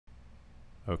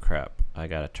Oh crap, I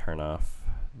gotta turn off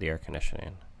the air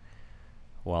conditioning.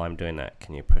 While I'm doing that,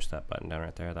 can you push that button down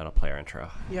right there? That'll play our intro.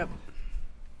 Yep.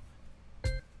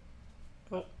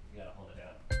 Oh, you gotta hold it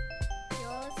down.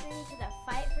 You're listening to the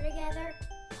Fight for Together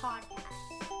podcast.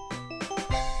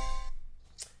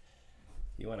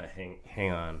 You wanna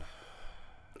hang on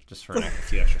just for a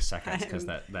few extra seconds, because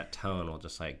that tone will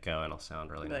just like go and it'll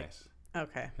sound really nice.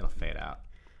 Okay. It'll fade out.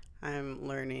 I'm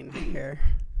learning here.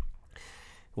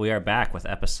 We are back with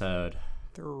episode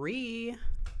 3.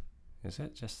 Is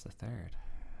it just the third?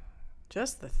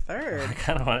 Just the 3rd. I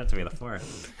kind of want it to be the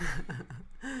fourth.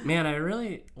 Man, I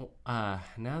really now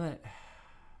that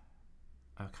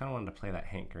I kind of wanted to play that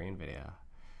Hank Green video,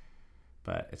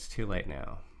 but it's too late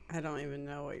now. I don't even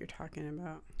know what you're talking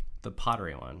about. The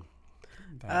pottery one.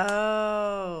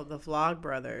 Oh, the Vlog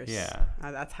Brothers. Yeah.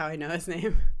 That's how I know his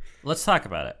name. Let's talk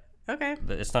about it. Okay.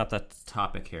 It's not the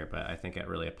topic here, but I think it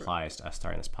really applies to us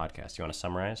starting this podcast. You want to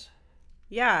summarize?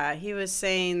 Yeah, he was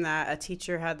saying that a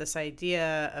teacher had this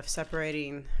idea of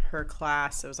separating her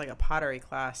class. It was like a pottery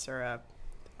class or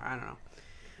I don't know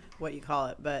what you call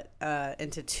it, but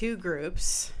into 2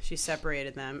 groups. She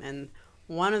separated them, and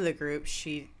one of the groups,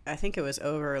 I think it was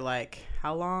over like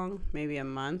how long? Maybe a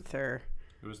month or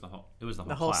It was the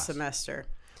whole class. Semester.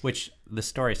 Which the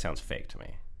story sounds fake to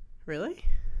me. Really?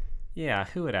 Yeah,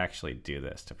 who would actually do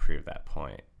this to prove that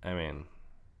point? I mean,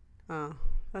 oh,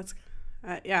 that's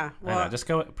yeah. Well, I know, just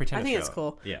go pretend. I think it's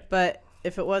cool. Yeah. But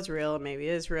if it was real, maybe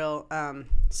it is real.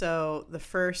 So the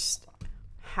first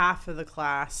half of the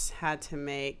class had to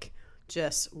make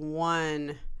just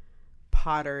one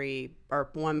pottery or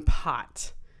one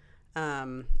pot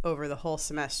over the whole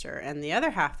semester, and the other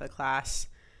half of the class,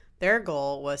 their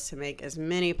goal was to make as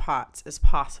many pots as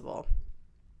possible.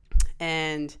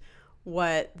 And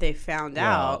what they found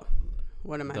out,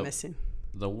 what am I missing?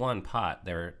 The one pot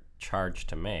they were charged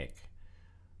to make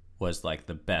was like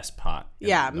the best pot.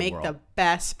 Make the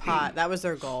best pot. That was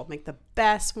their goal. Make the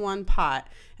best one pot.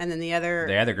 And then the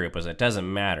other group was, it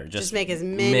doesn't matter. Just make as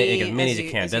many as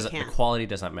you can. The quality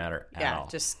does not matter at all.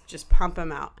 Just pump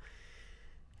them out.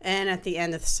 And at the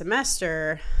end of the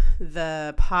semester,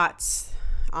 the pots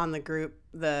on the group,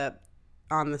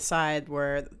 on the side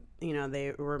where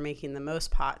they were making the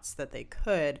most pots that they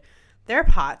could, their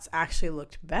pots actually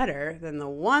looked better than the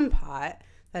one pot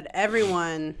that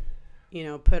everyone,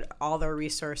 put all their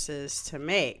resources to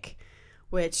make,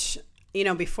 which,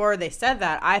 before they said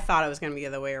that, I thought it was going to be the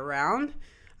other way around.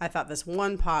 I thought this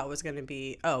one pot was going to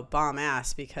be, bomb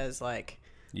ass, because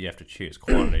you have to choose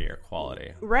quantity or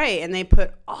quality. Right. And they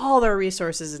put all their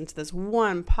resources into this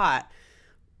one pot.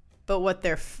 But what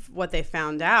they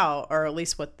found out, or at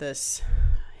least what this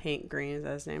Hank Green, is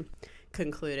that his name,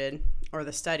 concluded, or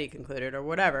the study concluded, or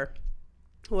whatever,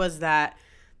 was that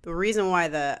the reason why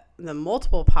the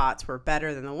multiple pots were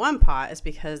better than the one pot is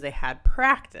because they had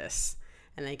practice,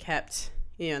 and they kept,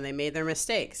 they made their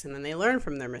mistakes, and then they learned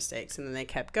from their mistakes, and then they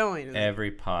kept going. And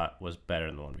every pot was better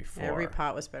than the one before. Every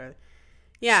pot was better.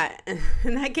 Yeah,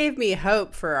 and that gave me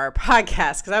hope for our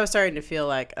podcast, because I was starting to feel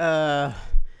like,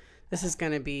 this is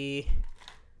going to be,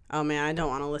 oh man, I don't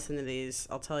want to listen to these,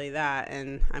 I'll tell you that,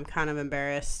 and I'm kind of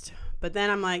embarrassed. But then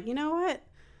I'm like, you know what?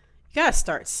 You got to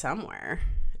start somewhere.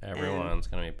 Everyone's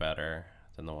going to be better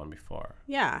than the one before.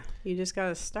 Yeah, you just got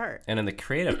to start. And in the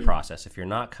creative process, if you're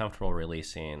not comfortable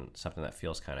releasing something that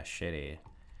feels kind of shitty,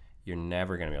 you're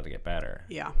never going to be able to get better.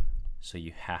 Yeah. So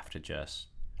you have to just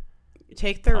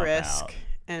take the risk out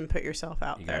and put yourself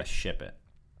out there. You got to ship it.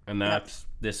 And that's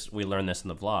this. We learned this in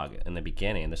the vlog in the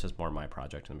beginning. This is more my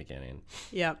project in the beginning.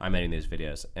 Yeah. I'm editing these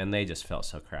videos, and they just felt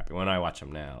so crappy. When I watch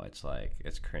them now, it's like,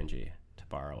 it's cringy, to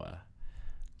borrow a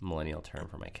millennial term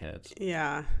for my kids.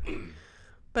 Yeah.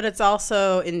 But it's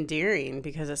also endearing,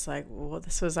 because it's like, well,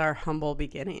 this was our humble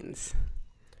beginnings.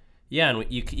 Yeah, and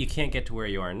you can't get to where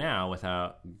you are now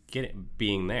without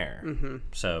being there. Mm-hmm.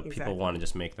 So people want to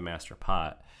just make the master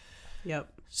pot.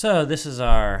 Yep. So this is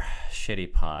our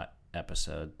shitty pot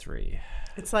episode 3.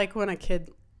 It's like when a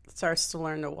kid starts to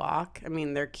learn to walk. I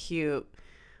mean, they're cute,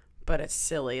 but it's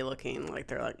silly looking. Like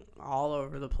they're like all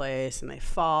over the place and they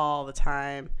fall all the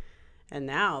time. And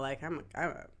now, like I'm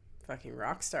a fucking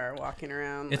rock star walking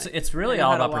around. It's really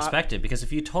all about perspective, because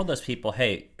if you told those people,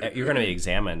 hey, you're going to be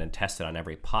examined and tested on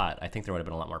every pot, I think there would have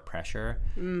been a lot more pressure.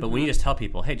 Mm-hmm. But when you just tell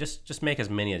people, hey, just make as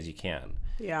many as you can.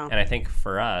 Yeah. And I think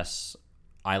for us,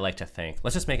 I like to think,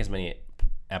 let's just make as many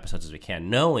episodes as we can,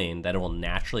 knowing that it will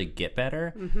naturally get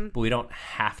better, but we don't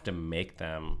have to make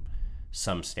them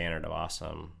some standard of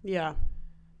awesome. Yeah.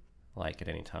 Like at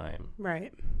any time.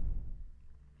 Right.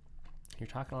 You're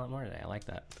talking a lot more today. I like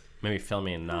that. maybe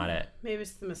filming, not at Maybe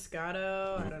it's the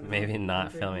Moscato. I don't know. maybe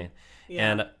not filming.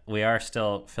 Yeah. And we are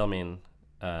still filming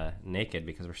naked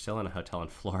because we're still in a hotel in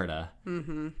Florida.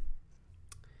 Mm-hmm.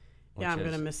 Yeah, I'm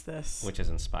going to miss this. Which is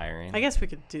inspiring. I guess we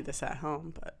could do this at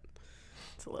home, but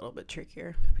it's a little bit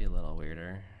trickier. It'd be a little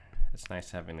weirder. It's nice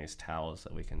having these towels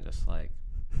that we can just like,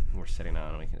 we're sitting on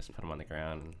and we can just put them on the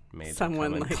ground and maids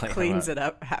Someone like cleans it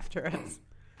up after us.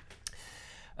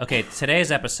 Okay,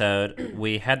 today's episode,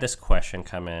 we had this question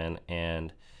come in,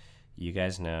 and you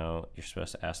guys know you're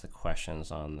supposed to ask the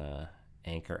questions on the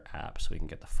Anchor app so we can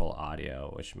get the full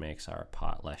audio, which makes our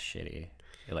pot less shitty.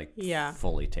 It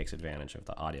fully takes advantage of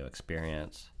the audio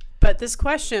experience. But this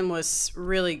question was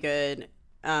really good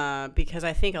because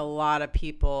I think a lot of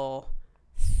people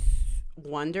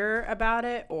wonder about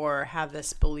it or have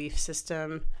this belief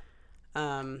system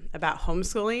about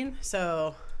homeschooling.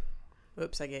 So,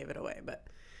 oops, I gave it away, but...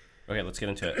 Okay, let's get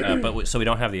into it. So we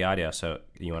don't have the audio, so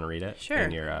you want to read it? Sure.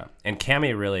 And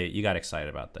Cammie, really, you got excited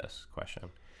about this question.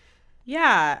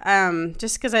 Yeah,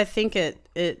 just because I think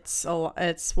it's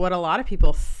what a lot of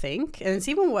people think, and it's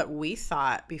even what we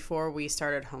thought before we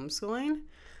started homeschooling.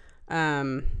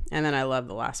 And then I love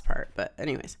the last part, but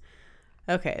anyways.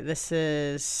 Okay, this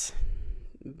is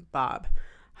Bob.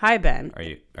 Hi, Ben. Are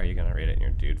you going to read it in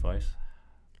your dude voice?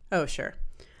 Oh, sure.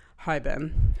 Hi,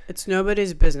 Ben. It's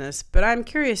nobody's business, but I'm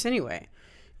curious anyway.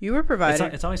 You were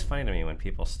provided... It's always funny to me when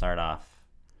people start off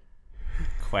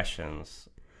questions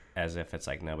as if it's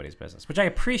like nobody's business, which I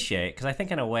appreciate because I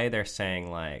think in a way they're saying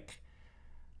like,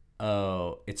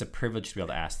 oh, it's a privilege to be able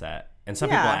to ask that. And some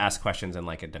people ask questions in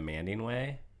like a demanding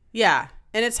way. Yeah.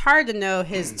 And it's hard to know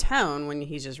his tone when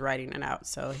he's just writing it out.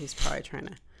 So he's probably trying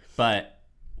to... But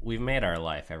we've made our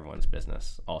life everyone's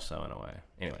business also in a way.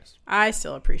 Anyways. I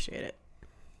still appreciate it.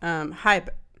 Hi,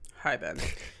 Ben.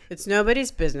 It's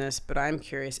nobody's business, but I'm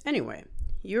curious anyway.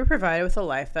 You were provided with a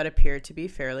life that appeared to be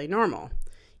fairly normal.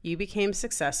 You became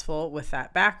successful with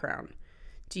that background.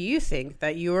 Do you think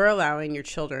that you are allowing your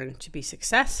children to be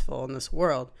successful in this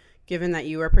world, given that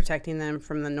you are protecting them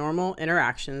from the normal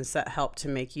interactions that help to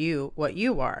make you what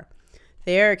you are?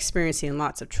 They are experiencing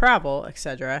lots of travel,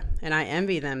 etc., and I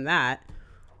envy them that.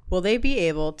 Will they be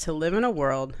able to live in a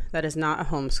world that is not a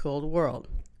homeschooled world?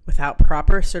 Without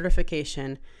proper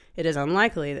certification, it is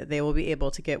unlikely that they will be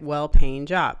able to get well-paying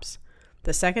jobs.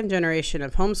 The second generation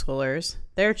of homeschoolers,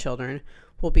 their children,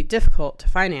 will be difficult to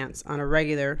finance on a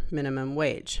regular minimum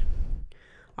wage.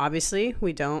 Obviously,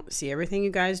 we don't see everything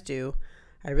you guys do.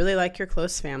 I really like your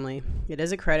close family. It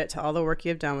is a credit to all the work you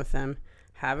have done with them.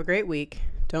 Have a great week.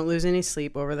 Don't lose any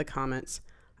sleep over the comments.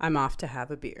 I'm off to have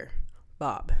a beer.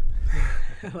 Bob.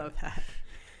 I love that.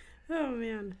 Oh,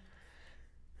 man.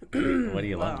 What do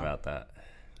you love about that?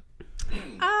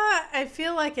 I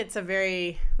feel like it's a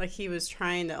very, like he was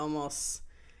trying to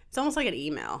it's almost like an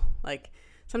email. Like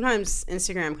sometimes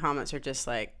Instagram comments are just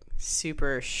like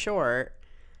super short,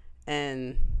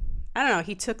 and I don't know,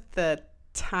 he took the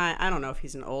time, I don't know if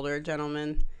he's an older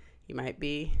gentleman, he might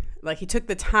be, like he took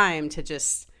the time to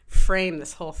just frame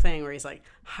this whole thing where he's like,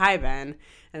 hi, Ben,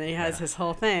 and then he has his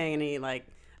whole thing and he like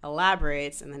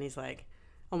elaborates, and then he's like,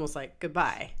 almost like,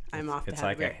 goodbye, I'm off to have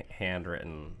a beer. It's like a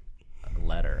handwritten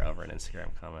letter over an Instagram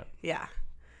comment. Yeah.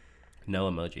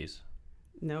 No emojis.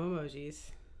 No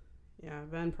emojis. Yeah,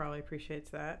 Ben probably appreciates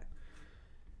that.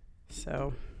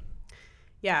 So,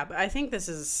 yeah, but I think this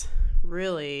is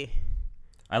really...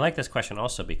 I like this question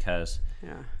also because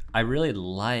I really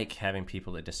like having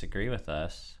people that disagree with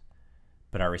us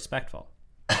but are respectful.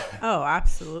 Oh,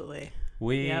 absolutely.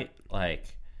 In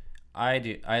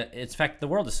fact, the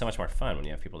world is so much more fun when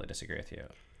you have people that disagree with you.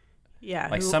 Yeah.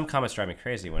 Like some comments drive me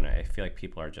crazy when I feel like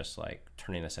people are just like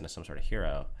turning us into some sort of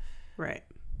hero. Right.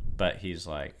 But he's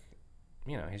like,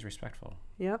 he's respectful.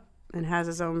 Yep. And has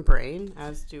his own brain,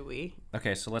 as do we.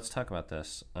 Okay, so let's talk about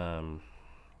this.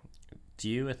 Do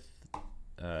you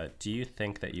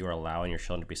think that you are allowing your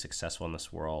children to be successful in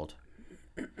this world,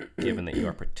 given that you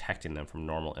are protecting them from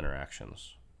normal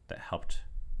interactions that helped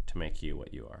to make you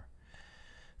what you are?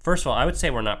 First of all, I would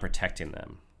say we're not protecting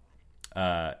them.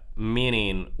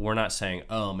 Meaning we're not saying,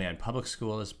 oh man, public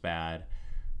school is bad.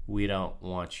 We don't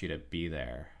want you to be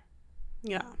there.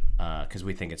 Yeah. Because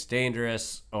we think it's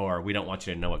dangerous, or we don't want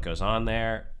you to know what goes on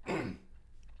there.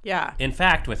 Yeah. In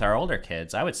fact, with our older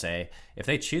kids, I would say if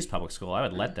they choose public school, I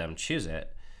would let them choose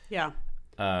it. Yeah.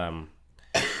 And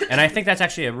I think that's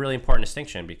actually a really important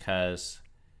distinction because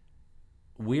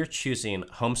we're choosing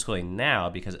homeschooling now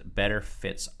because it better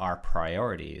fits our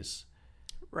priorities.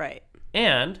 Right.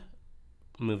 And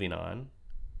moving on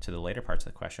to the later parts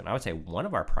of the question, I would say one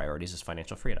of our priorities is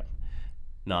financial freedom.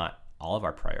 Not all of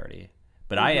our priority,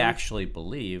 But I actually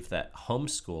believe that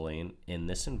homeschooling in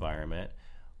this environment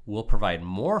will provide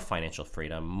more financial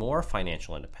freedom, more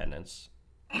financial independence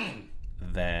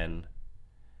than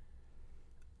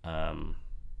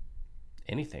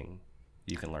anything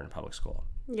you can learn in public school.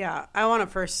 Yeah, I want to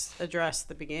first address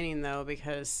the beginning, though,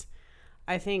 because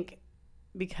I think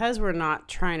because we're not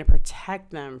trying to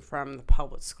protect them from the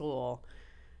public school,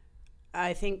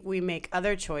 I think we make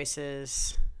other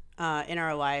choices in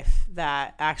our life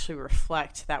that actually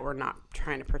reflect that we're not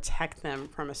trying to protect them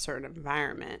from a certain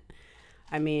environment.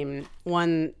 I mean,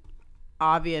 one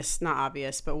recent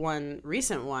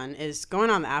one is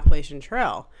going on the Appalachian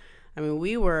Trail. I mean,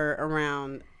 we were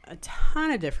around a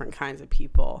ton of different kinds of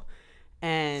people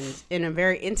and in a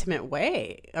very intimate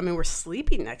way. I mean, we're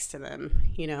sleeping next to them,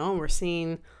 and we're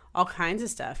seeing all kinds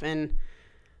of stuff. And,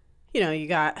 you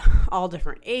got all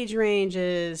different age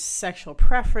ranges, sexual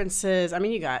preferences. I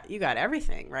mean, you got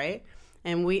everything, right?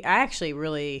 And I actually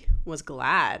really was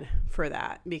glad for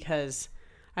that because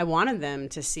I wanted them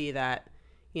to see that,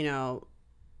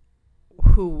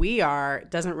 who we are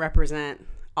doesn't represent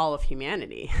all of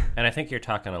humanity. And I think you're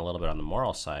talking a little bit on the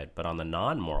moral side, but on the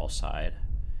non-moral side,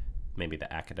 maybe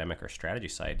the academic or strategy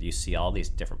side, you see all these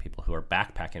different people who are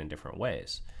backpacking in different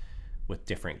ways with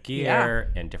different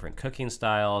gear and different cooking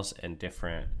styles and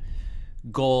different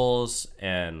goals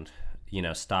and,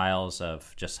 styles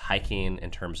of just hiking in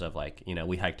terms of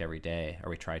we hiked every day,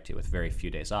 or we tried to, with very few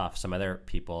days off. Some other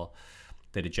people,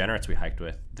 the degenerates we hiked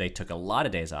with, they took a lot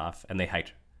of days off and they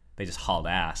just hauled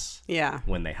ass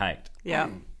when they hiked. Yeah.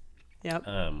 Yep.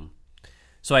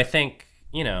 So I think,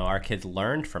 our kids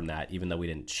learned from that, even though we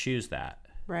didn't choose that.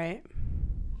 Right.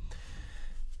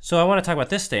 So I want to talk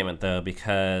about this statement, though,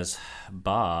 because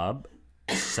Bob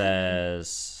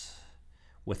says,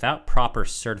 without proper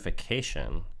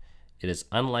certification, it is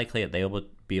unlikely that they will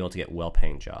be able to get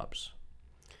well-paying jobs.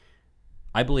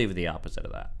 I believe the opposite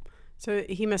of that. So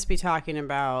he must be talking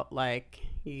about,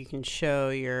 you can show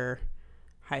your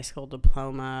high school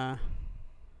diploma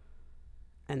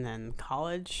and then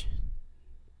college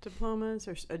diplomas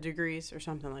or degrees or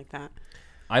something like that.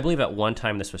 I believe at one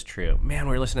time this was true. Man,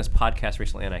 we were listening to this podcast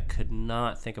recently and I could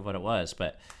not think of what it was,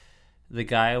 but the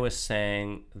guy was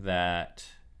saying that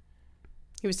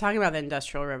he was talking about the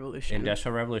Industrial Revolution.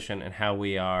 And how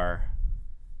we are,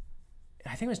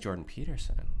 I think it was Jordan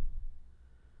Peterson.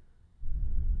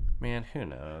 Man, who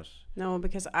knows? No,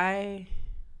 because I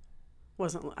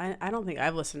don't think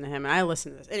I've listened to him, and I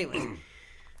listened to this. Anyways.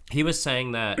 He was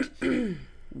saying that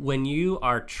when you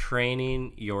are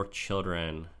training your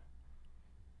children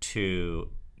to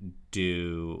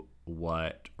do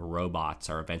what robots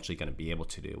are eventually going to be able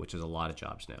to do, which is a lot of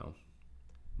jobs now,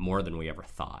 more than we ever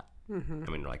thought. Mm-hmm.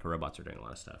 I mean, robots are doing a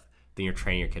lot of stuff. Then you're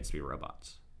training your kids to be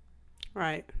robots.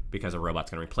 Right. Because a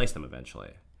robot's going to replace them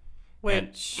eventually.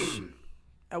 Which,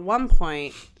 at one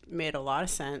point, made a lot of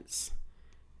sense,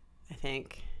 I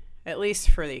think, at least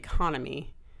for the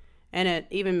economy. And it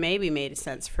even maybe made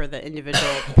sense for the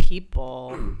individual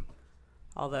people,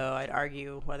 although I'd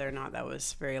argue whether or not that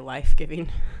was very life-giving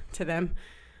to them.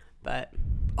 But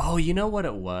oh, you know what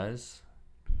it was?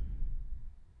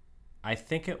 I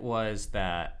think it was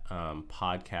that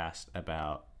podcast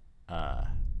about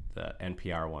the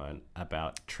NPR one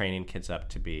about training kids up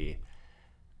to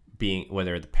being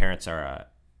whether the parents are a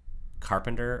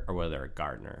carpenter or whether they're a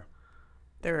gardener.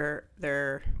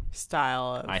 Their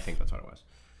style of, I think that's what it was.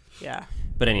 Yeah.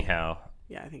 But anyhow.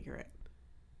 Yeah, I think you're right.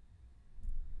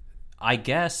 I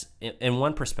guess in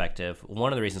one perspective,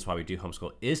 one of the reasons why we do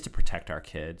homeschool is to protect our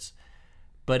kids,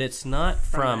 but it's not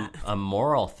from a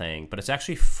moral thing, but it's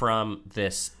actually from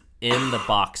this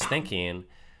in-the-box thinking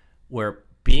where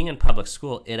being in public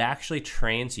school, it actually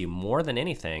trains you more than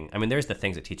anything. I mean, there's the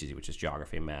things it teaches you, which is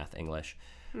geography, math, English.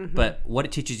 Mm-hmm. But what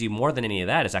it teaches you more than any of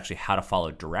that is actually how to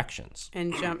follow directions.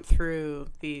 And jump through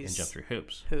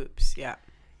hoops. Hoops, yeah.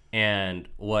 And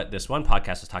what this one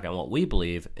podcast is talking about, what we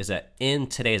believe, is that in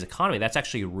today's economy, that's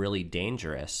actually really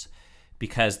dangerous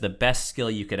because the best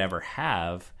skill you could ever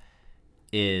have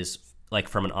is,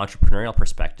 from an entrepreneurial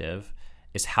perspective,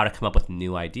 is how to come up with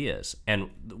new ideas. And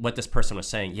what this person was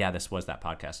saying, this was that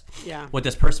podcast. Yeah. What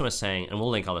this person was saying, and we'll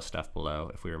link all this stuff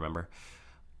below if we remember,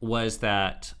 was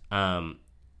that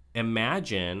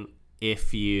imagine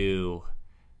if you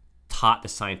taught the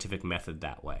scientific method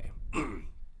that way.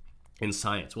 In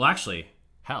science. Well, actually,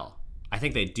 hell, I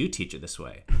think they do teach it this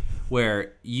way,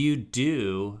 where you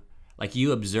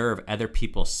observe other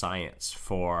people's science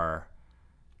for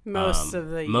most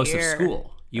of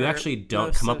school. You actually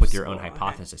don't come up with your own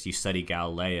hypothesis. Okay. You study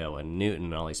Galileo and Newton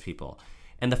and all these people.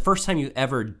 And the first time you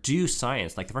ever do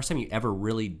science, the first time you ever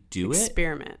really do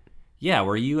experiment. yeah,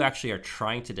 where you actually are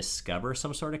trying to discover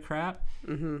some sort of crap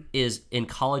is in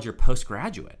college or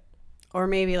postgraduate. Or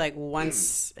maybe like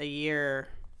once a year.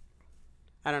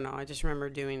 I don't know. I just remember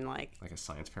doing like a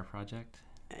science fair project.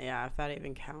 Yeah, if that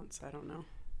even counts. I don't know.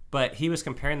 But he was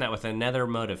comparing that with another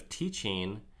mode of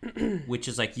teaching, which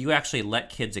is like you actually let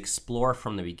kids explore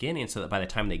from the beginning so that by the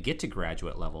time they get to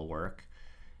graduate level work,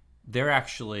 they're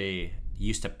actually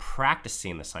used to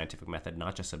practicing the scientific method,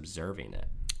 not just observing it.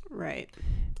 Right.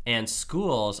 And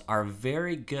schools are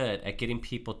very good at getting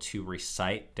people to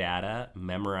recite data,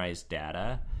 memorize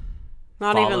data.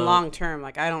 Not even long term.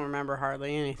 Like, I don't remember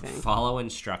hardly anything. Follow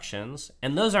instructions.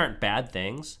 And those aren't bad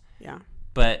things. Yeah.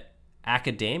 But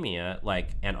academia, like,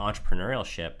 and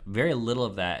entrepreneurship, very little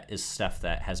of that is stuff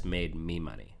that has made me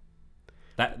money.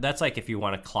 That's like if you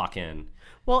want to clock in.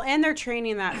 Well, and they're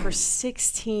training that for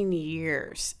 16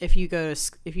 years if you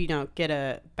don't get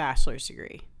a bachelor's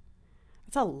degree.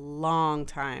 It's a long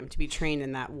time to be trained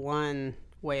in that one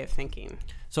way of thinking.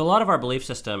 So a lot of our belief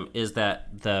system is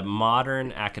that the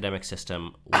modern academic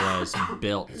system was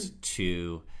built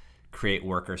to create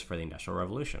workers for the Industrial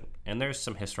Revolution. And there's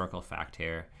some historical fact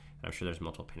here. And I'm sure there's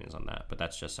multiple opinions on that, but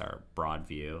that's just our broad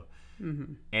view.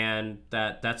 Mm-hmm. And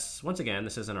that's, once again,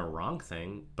 this isn't a wrong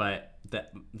thing, but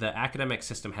the academic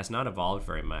system has not evolved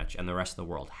very much, and the rest of the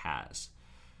world has.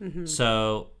 Mm-hmm.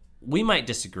 So we might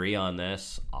disagree on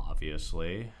this,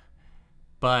 obviously,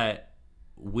 but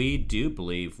we do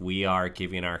believe we are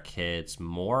giving our kids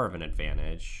more of an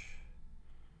advantage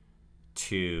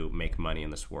to make money in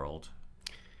this world,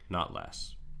 not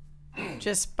less.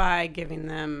 Just by giving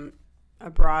them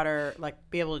a broader, like,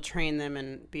 be able to train them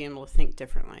and be able to think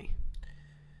differently.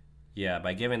 Yeah,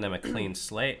 by giving them a clean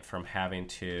slate from having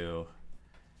to,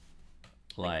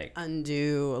 like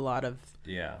undo a lot of...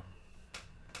 Yeah.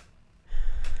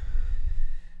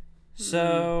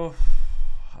 So,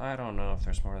 I don't know if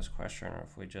there's more to this question or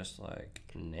if we just, like,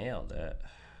 nailed it.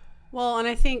 Well, and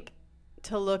I think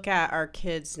to look at our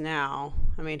kids now,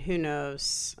 I mean, who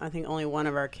knows? I think only one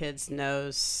of our kids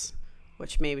knows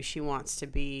which maybe she wants to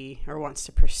be or wants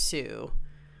to pursue.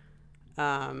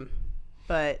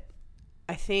 But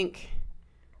I think,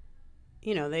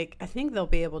 you know, I think they'll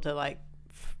be able to, like,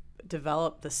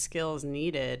 develop the skills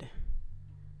needed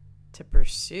to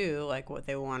pursue, like, what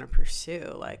they want to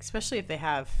pursue, like, especially if they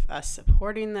have us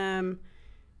supporting them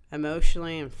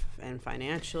emotionally and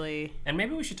financially. And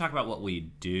maybe we should talk about what we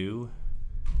do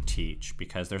teach,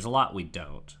 because there's a lot we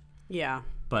don't. Yeah.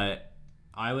 But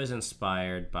I was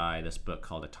inspired by this book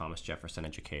called The Thomas Jefferson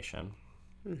Education.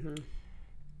 Mm-hmm.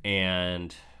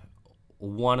 And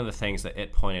one of the things that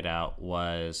it pointed out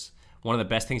was one of the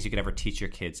best things you could ever teach your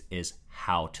kids is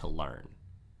how to learn.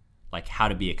 Like, how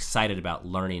to be excited about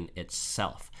learning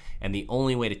itself. And the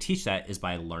only way to teach that is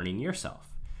by learning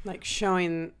yourself. Like,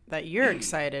 showing that you're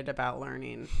excited about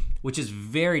learning. Which is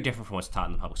very different from what's taught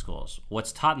in the public schools.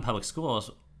 What's taught in public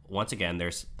schools, once again,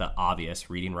 there's the obvious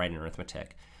reading, writing, and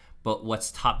arithmetic. But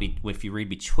what's taught, if you read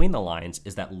between the lines,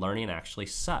 is that learning actually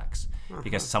sucks. Uh-huh.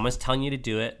 Because someone's telling you to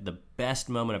do it. The best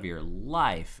moment of your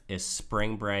life is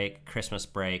spring break, Christmas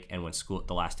break, and when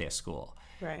the last day of school.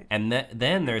 Right. And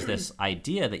then there's this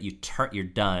idea that you're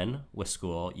done with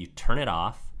school, you turn it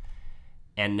off,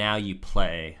 and now you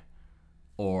play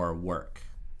or work.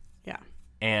 Yeah.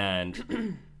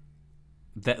 And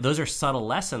those are subtle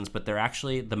lessons, but they're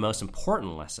actually the most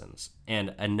important lessons.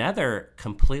 And another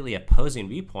completely opposing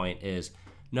viewpoint is,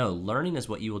 no, learning is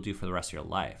what you will do for the rest of your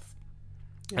life.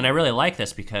 Yeah. And I really like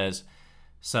this because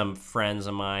some friends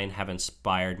of mine have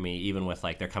inspired me, even with,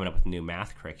 like, they're coming up with new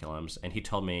math curriculums. And he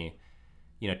told me,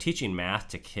 you know, teaching math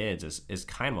to kids is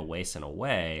kind of a waste in a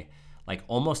way. Like,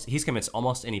 he's convinced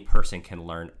almost any person can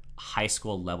learn high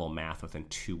school level math within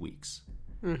 2 weeks.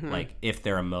 Mm-hmm. Like, if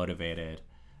they're a motivated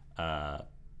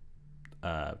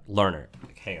learner.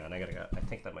 Like, hang on, I gotta go. I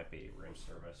think that might be room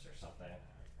service or something.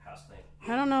 House thing.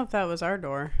 I don't know if that was our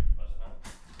door. Was it not?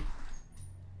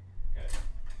 Good.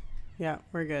 Yeah,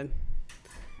 we're good.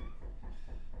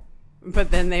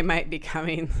 But then they might be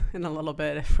coming in a little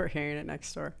bit if we're hearing it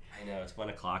next door. I know, it's 1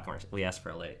 o'clock and we asked for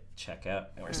a late checkout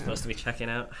and we're supposed to be checking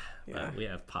out. Yeah. But we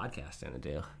have podcasting to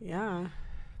do. Yeah.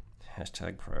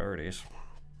 Hashtag priorities.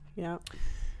 Yeah.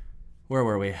 Where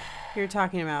were we? You were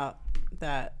talking about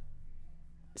that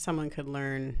someone could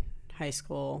learn high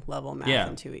school level math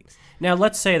in 2 weeks. Now,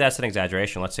 let's say that's an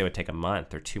exaggeration. Let's say it would take a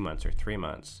month or 2 months or 3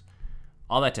 months.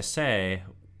 All that to say,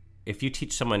 if you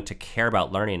teach someone to care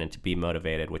about learning and to be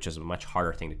motivated, which is a much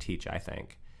harder thing to teach, I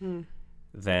think,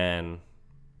 then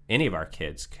any of our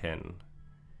kids can,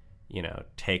 you know,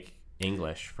 take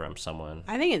English from someone.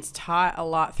 I think it's taught a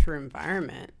lot through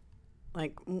environment.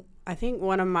 like, I think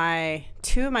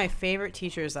two of my favorite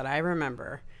teachers that I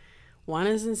remember, one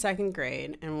is in 2nd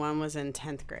grade and one was in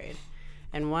 10th grade.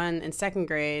 And one in 2nd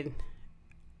grade,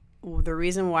 the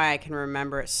reason why I can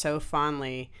remember it so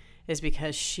fondly is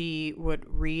because she would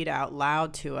read out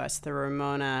loud to us the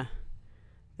Ramona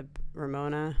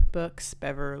books,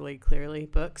 Beverly Cleary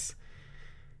books.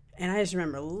 And I just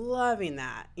remember loving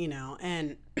that, you know.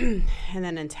 And and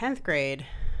then in 10th grade,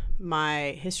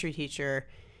 my history teacher,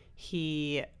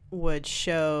 he would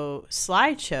show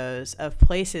slideshows of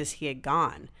places he had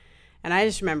gone. And I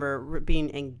just remember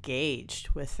being engaged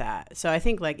with that. So I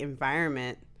think like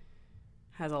environment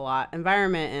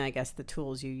and I guess the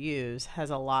tools you use has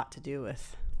a lot to do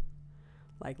with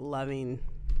like loving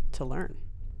to learn.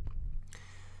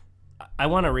 I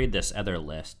want to read this other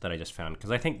list that I just found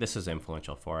because I think this is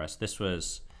influential for us.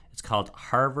 It's called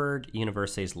Harvard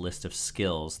University's List of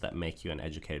Skills That Make You an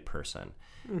Educated Person.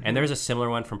 Mm-hmm. And there's a similar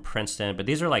one from Princeton, but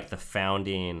these are like the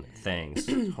founding things.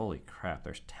 Holy crap,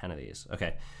 there's 10 of these.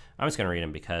 Okay, I'm just going to read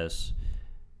them because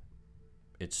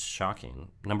it's shocking.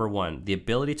 Number 1, the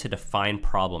ability to define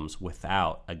problems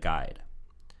without a guide.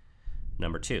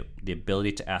 Number 2, the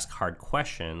ability to ask hard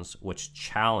questions which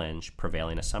challenge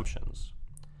prevailing assumptions.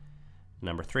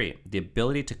 Number 3, the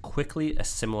ability to quickly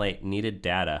assimilate needed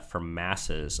data from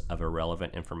masses of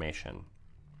irrelevant information.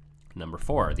 Number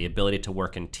 4, the ability to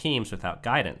work in teams without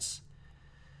guidance.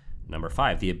 Number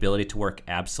 5, the ability to work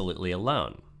absolutely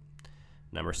alone.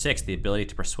 Number 6, the ability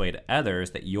to persuade others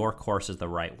that your course is the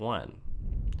right one.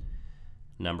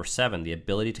 Number 7, the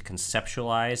ability to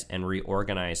conceptualize and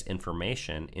reorganize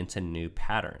information into new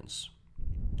patterns.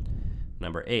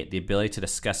 Number 8, the ability to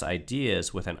discuss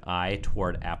ideas with an eye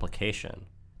toward application.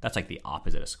 That's like the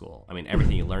opposite of school. I mean,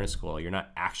 everything you learn in school, you're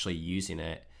not actually using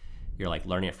it. You're like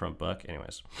learning it from a book.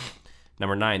 Anyways.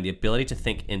 Number 9, the ability to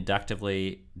think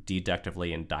inductively,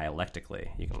 deductively, and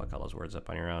dialectically. You can look all those words up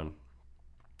on your own.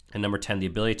 And number 10, the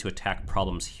ability to attack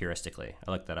problems heuristically.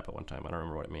 I looked that up at one time. I don't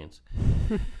remember what it means.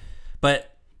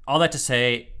 But all that to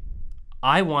say,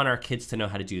 I want our kids to know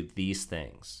how to do these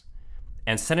things.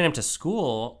 And sending them to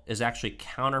school is actually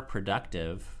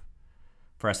counterproductive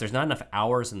for us. There's not enough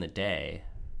hours in the day,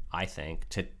 I think,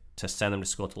 to send them to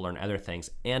school to learn other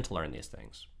things and to learn these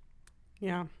things.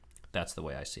 Yeah. That's the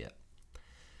way I see it.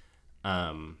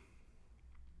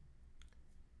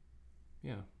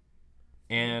 Yeah.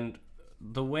 And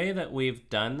the way that we've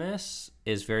done this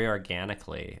is very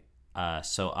organically.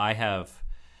 So I have,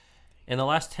 in the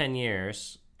last 10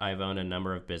 years, I've owned a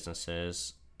number of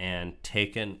businesses and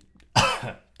taken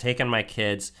my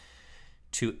kids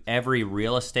to every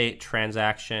real estate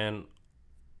transaction,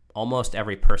 almost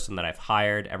every person that I've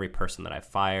hired, every person that I've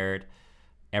fired,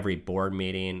 every board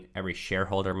meeting, every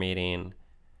shareholder meeting,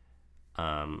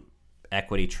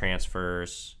 equity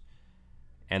transfers.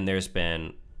 And there's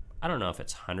been, I don't know if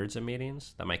it's hundreds of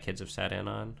meetings that my kids have sat in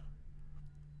on.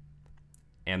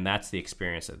 And that's the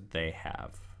experience that they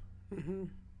have. Mm-hmm.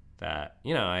 That,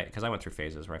 you know, because I went through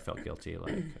phases where I felt guilty,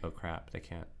 like, oh crap, they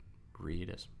can't read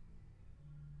as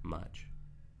much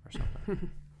or something.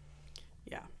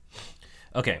 Yeah.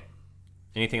 Okay.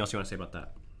 Anything else you want to say about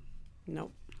that?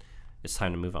 Nope. It's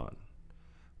time to move on.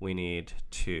 We need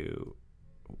to...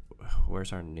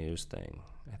 Where's our news thing?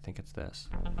 I think it's this.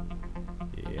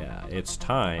 Yeah, it's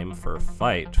time for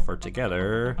Fight for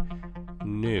Together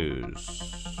News.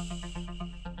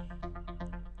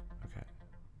 Okay.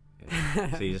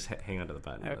 So you just hang on to the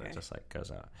button. Okay. And it just like goes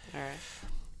out. All right.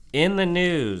 In the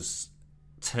news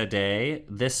today,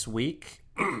 this week,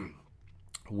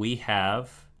 we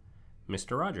have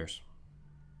Mr. Rogers.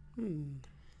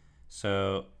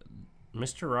 So,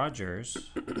 Mr. Rogers,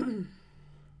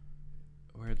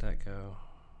 where'd that go?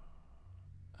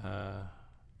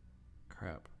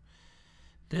 Crap.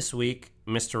 This week,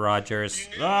 Mr. Rogers...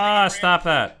 stop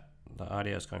that! The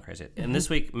audio is going crazy. And this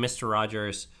week, Mr.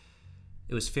 Rogers,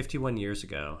 it was 51 years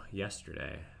ago,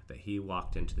 yesterday, that he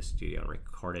walked into the studio and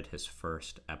recorded his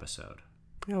first episode.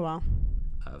 Oh, wow.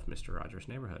 Of Mr. Rogers'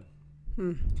 Neighborhood.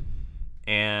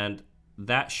 And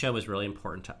that show was really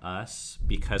important to us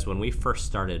because when we first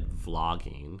started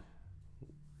vlogging,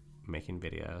 making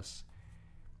videos,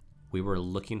 we were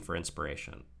looking for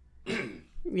inspiration.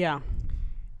 Yeah.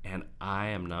 And I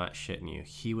am not shitting you.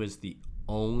 He was the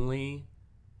only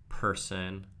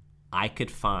person I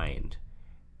could find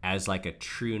as like a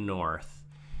true north.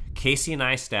 Casey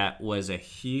Neistat was a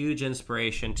huge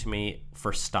inspiration to me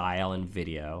for style and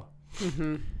video.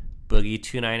 Mm-hmm. Boogie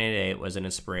 2988 was an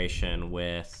inspiration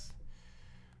with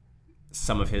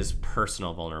some of his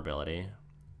personal vulnerability.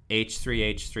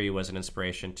 H3H3 was an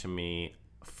inspiration to me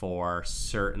for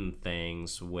certain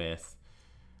things with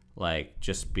like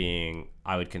just being,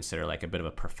 I would consider like a bit of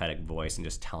a prophetic voice and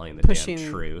just telling the Pushing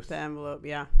damn truth. the envelope,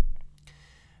 yeah.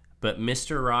 But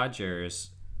Mr.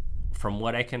 Rogers, from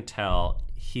what I can tell,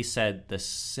 he said the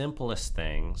simplest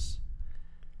things,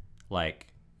 like,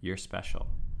 you're special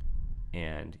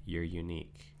and you're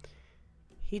unique.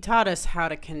 He taught us how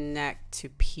to connect to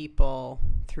people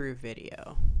through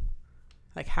video.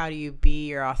 Like, how do you be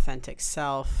your authentic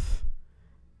self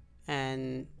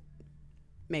and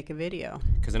make a video?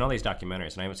 Because in all these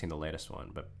documentaries, and I haven't seen the latest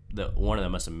one, but one of the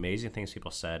most amazing things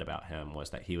people said about him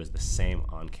was that he was the same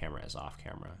on camera as off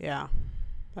camera. Yeah,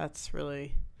 that's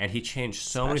really And he changed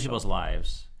so many people's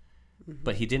lives,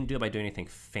 but he didn't do it by doing anything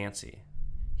fancy.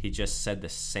 He just said the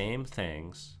same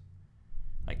things,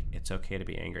 like, it's okay to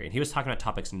be angry. And he was talking about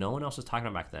topics no one else was talking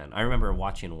about back then. I remember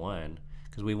watching one,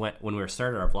 because when we were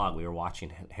started our vlog, we were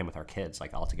watching him with our kids,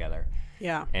 like, all together.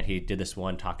 Yeah. And he did this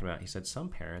one talking about, he said, some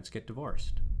parents get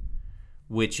divorced,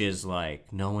 which is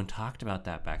like, no one talked about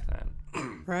that back then.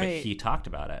 Right. But he talked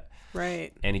about it.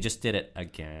 Right. And he just did it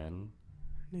again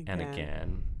and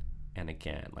again and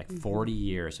again, like 40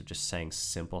 years of just saying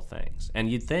simple things. And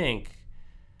you'd think,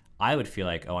 I would feel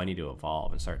like, oh, I need to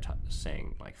evolve and start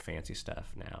saying like fancy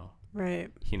stuff now. Right.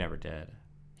 He never did.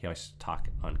 He always talked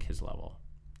on his level.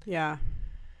 Yeah.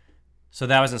 So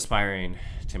that was inspiring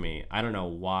to me. I don't know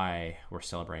why we're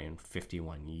celebrating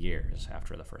 51 years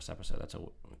after the first episode. That's a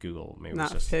Google. Maybe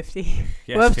Not it's just 50.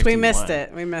 Yeah, Whoops, 51. we missed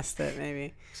it. We missed it,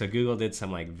 maybe. So Google did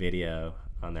some like video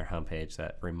on their homepage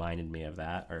that reminded me of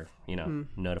that, or, you know,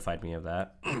 notified me of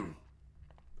that.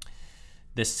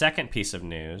 The second piece of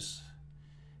news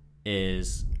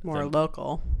is More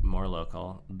local.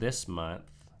 This month,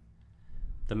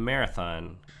 the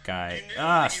marathon guy.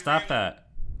 Stop that.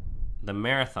 The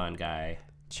marathon guy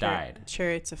died.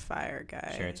 Chariots of Fire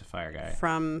guy. Chariots of Fire guy.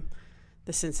 From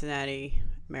the Cincinnati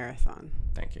Marathon.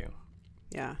 Thank you.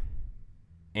 Yeah.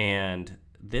 And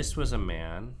this was a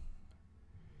man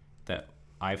that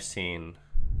I've seen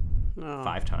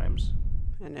 5 times.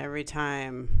 And every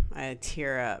time I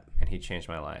tear up. And he changed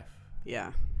my life.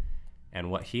 Yeah. And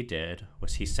what he did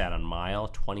was he sat on mile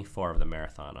 24 of the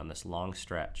marathon on this long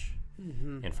stretch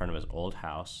in front of his old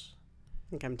house. I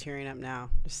think I'm tearing up now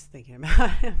just thinking about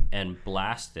him. And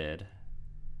blasted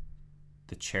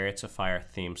the Chariots of Fire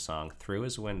theme song through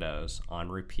his windows on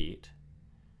repeat.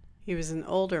 He was an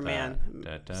older man.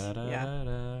 Da, da, da, Yeah. da,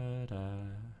 da, da.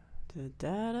 Da,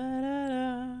 da, da, da,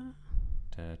 da.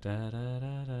 Da, da, da,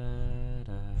 da,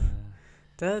 da.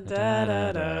 Da, da,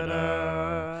 da, da,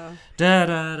 da. Da,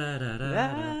 da, da, da,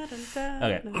 da, da.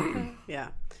 Okay. Yeah.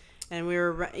 And we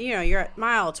were, you're at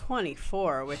mile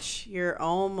 24, which you're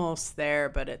almost there,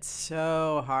 but it's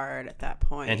so hard at that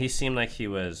point. And he seemed like he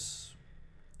was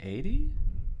 80,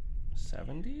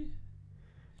 70.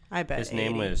 I bet his 80.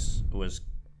 name was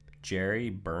Jerry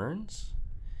Burns.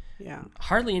 Yeah.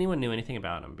 Hardly anyone knew anything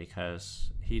about him because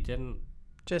he didn't.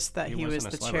 Just that he was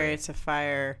wasn't a the celebrity. Chariots of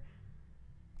Fire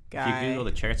guy. If you Google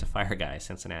the Chariots of Fire guy,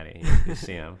 Cincinnati, you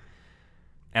see him.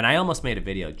 And I almost made a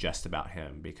video just about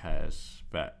him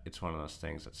but it's one of those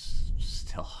things that's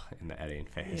still in the editing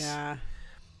phase. Yeah.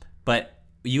 But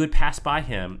you would pass by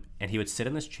him, and he would sit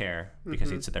in this chair because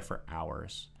he'd sit there for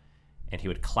hours, and he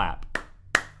would clap.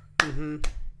 And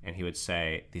he would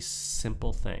say these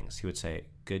simple things. He would say,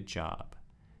 good job.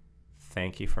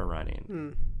 Thank you for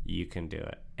running. You can do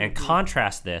it. And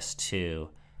contrast this to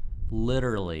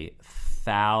literally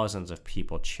thousands of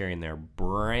people cheering their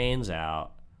brains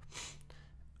out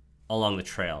along the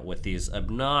trail with these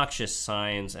obnoxious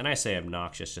signs. And I say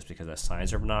obnoxious just because the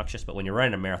signs are obnoxious, but when you're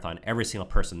running a marathon, every single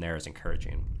person there is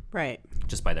encouraging. Right.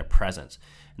 Just by their presence.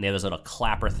 And they have those little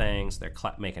clapper things. They're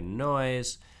making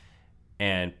noise.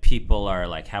 And people are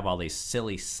like, have all these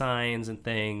silly signs and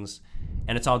things.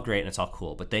 And it's all great and it's all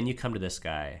cool. But then you come to this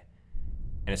guy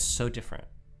and it's so different.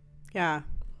 Yeah.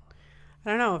 I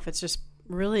don't know if it's just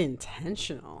really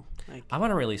intentional. Like, I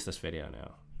want to release this video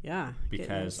now. Yeah.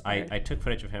 Because I took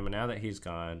footage of him, and now that he's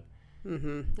gone.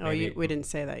 Oh, we didn't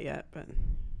say that yet, but.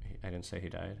 I didn't say he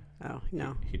died. Oh,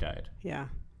 no. He died. Yeah.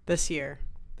 This year.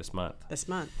 This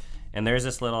month. And there's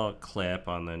this little clip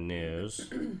on the news.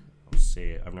 Let's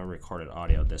see. I've never recorded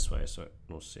audio this way, so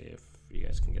we'll see if you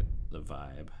guys can get the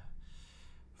vibe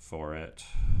for it.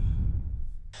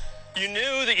 You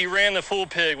knew that you ran the full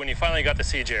pig when you finally got to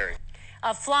see Jerry.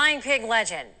 A Flying Pig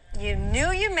legend. You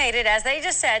knew you made it, as they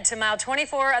just said, to mile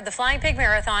 24 of the Flying Pig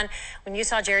Marathon when you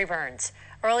saw Jerry Burns.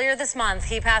 Earlier this month,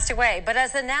 he passed away. But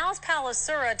as the Now's Palace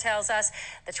Sura tells us,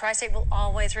 the Tri-State will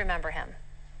always remember him.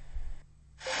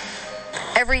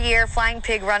 Every year, Flying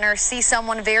Pig runners see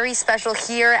someone very special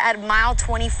here at mile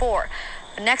 24.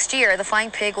 But next year, the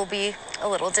Flying Pig will be a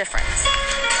little different.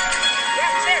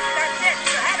 That's it.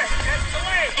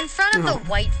 front of the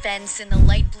white fence in the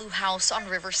light blue house on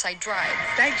Riverside Drive,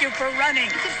 Thank you for running.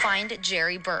 you could find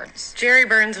Jerry Burns. Jerry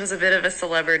Burns was a bit of a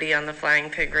celebrity on the Flying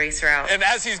Pig race route. And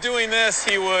as he's doing this,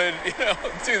 he would,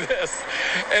 do this.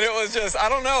 And it was just, I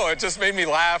don't know, it just made me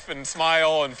laugh and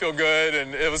smile and feel good.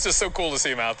 And it was just so cool to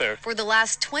see him out there. For the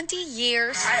last 20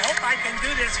 years, I hope I can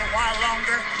do this a while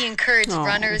longer. he encouraged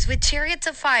runners with Chariots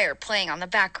of Fire playing on the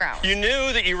background. You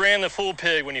knew that you ran the full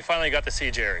pig when you finally got to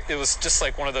see Jerry. It was just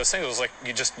like one of those things. It was like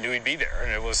you just knew he'd be there.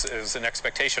 And it was an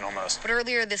expectation almost. But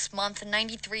earlier this month,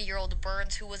 93-year-old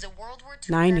Burns, who was a World War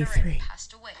II 93. veteran,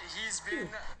 passed away.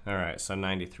 All right, so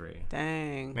 93.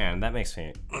 Dang. Man, that makes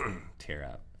me tear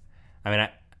up. I mean,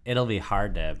 it'll be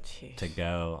hard to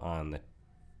go on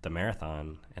the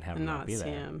marathon and have him not be see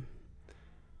there. him.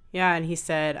 Yeah, and he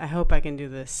said, I hope I can do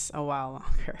this a while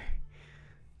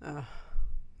longer.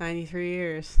 93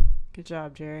 years. Good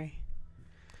job, Jerry.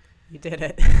 You did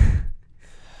it.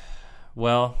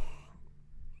 Well,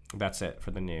 that's it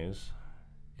for the news.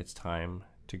 It's time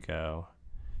to go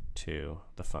to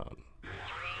the phone.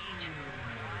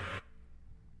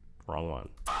 Wrong one.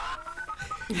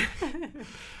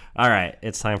 All right,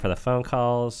 it's time for the phone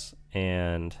calls,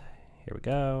 and here we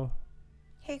go.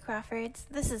 Hey Crawfords,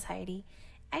 this is Heidi.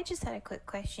 I just had a quick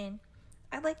question.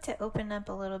 I'd like to open up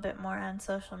a little bit more on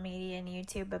social media and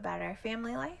YouTube about our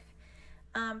family life,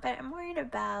 but I'm worried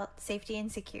about safety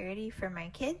and security for my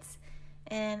kids,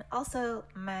 and also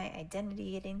my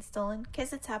identity getting stolen,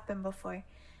 because it's happened before.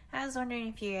 I was wondering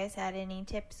if you guys had any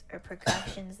tips or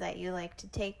precautions that you like to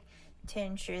take to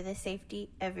ensure the safety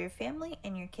of your family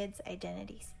and your kids'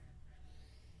 identities.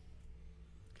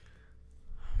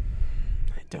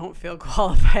 I don't feel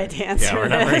qualified to answer Yeah, we're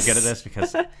not very this. good at this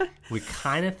because we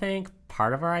kind of think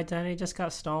part of our identity just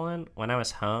got stolen. When I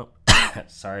was home,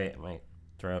 sorry, my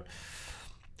throat.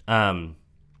 I'm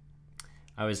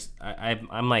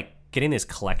like getting these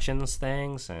collections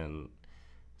things, and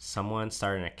someone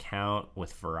started an account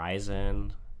with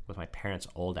Verizon with my parents'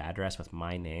 old address with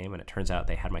my name, and it turns out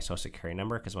they had my social security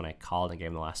number because when I called and gave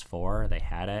them the last four, they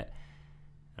had it.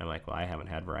 And I'm like, well, I haven't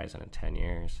had Verizon in 10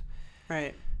 years.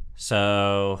 Right.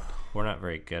 So we're not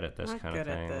very good at this Not kind of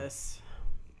good thing. at this.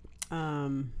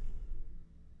 And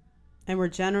we're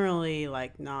generally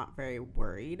like not very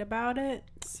worried about it.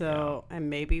 So, and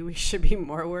maybe we should be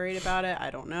more worried about it. I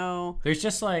don't know. There's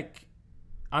just like,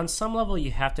 on some level,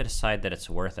 you have to decide that it's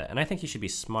worth it. And I think you should be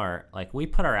smart. Like, we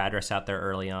put our address out there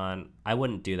early on. I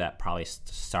wouldn't do that probably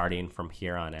starting from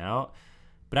here on out.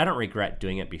 But I don't regret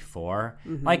doing it before.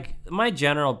 Mm-hmm. Like, my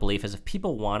general belief is if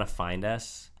people want to find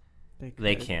us,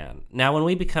 they can. Now, when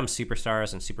we become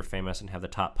superstars and super famous and have the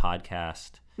top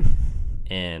podcast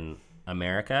in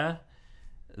America,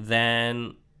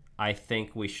 then I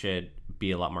think we should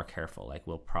be a lot more careful. Like,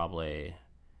 we'll probably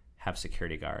have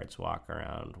security guards walk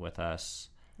around with us.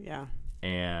 Yeah.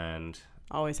 And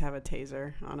always have a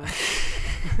taser on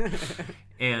us.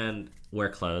 And wear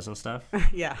clothes and stuff.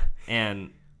 Yeah. And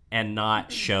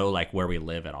not show like where we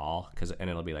live at all, and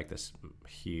it'll be like this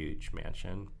huge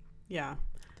mansion. Yeah.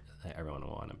 That everyone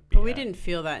will want to be. But we didn't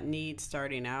feel that need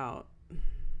starting out,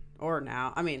 or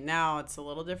now. I mean, now it's a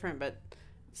little different, but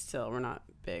still, we're not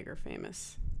big or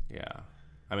famous. Yeah.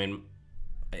 I mean,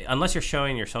 unless you're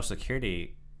showing your social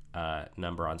security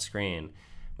number on screen,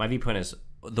 my viewpoint is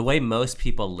the way most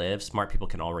people live, smart people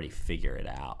can already figure it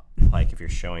out. Like if you're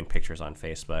showing pictures on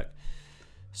Facebook.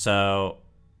 So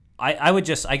I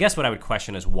guess what I would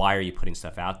question is, why are you putting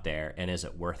stuff out there, and is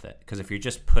it worth it? Because if you're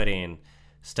just putting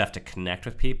stuff to connect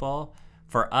with people,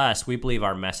 for us, we believe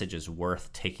our message is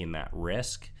worth taking that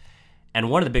risk. And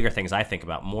one of the bigger things I think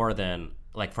about more than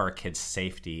like for our kids'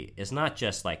 safety is not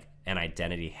just like an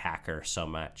identity hacker so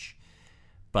much,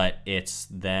 but it's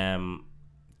them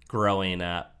growing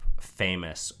up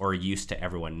famous or used to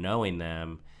everyone knowing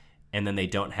them, and then they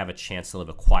don't have a chance to live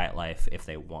a quiet life if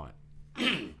they want.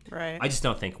 Right. I just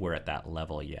don't think we're at that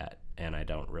level yet, and I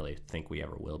don't really think we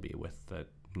ever will be with the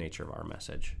nature of our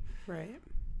message. Right.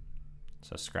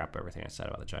 So scrap everything I said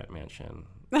about the giant mansion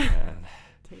and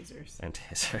tasers. And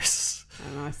tasers. I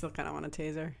don't know. I still kind of want a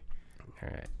taser. All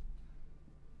right.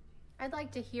 I'd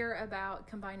like to hear about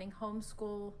combining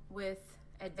homeschool with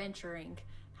adventuring.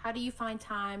 How do you find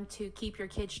time to keep your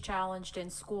kids challenged in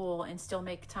school and still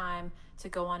make time to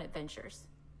go on adventures?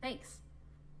 Thanks.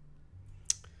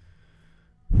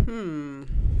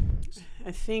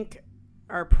 I think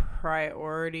our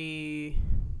priority,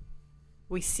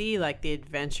 we see like the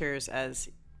adventures as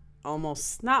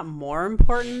almost not more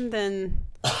important than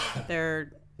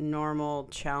their normal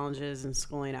challenges in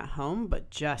schooling at home, but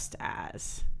just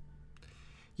as.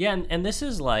 Yeah, and this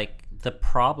is like the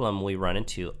problem we run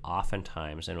into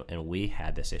oftentimes, and we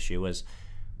had this issue, was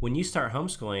when you start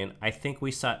homeschooling, I think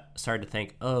we started to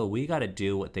think, oh, we got to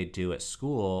do what they do at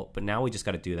school, but now we just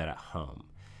got to do that at home.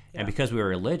 Yeah. And because we were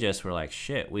religious, we're like,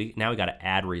 shit, we got to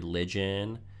add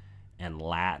religion and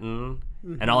Latin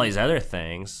and all these other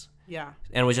things. Yeah.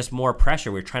 And it was just more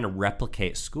pressure. We were trying to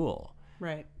replicate school.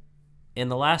 Right. In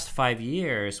the last 5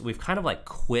 years, we've kind of like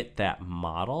quit that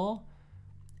model,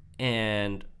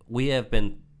 and we have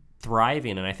been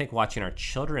thriving, and I think watching our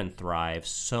children thrive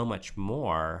so much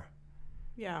more.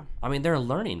 Yeah. I mean, they're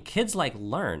learning. Kids like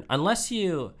learn. Unless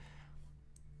you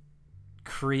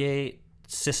create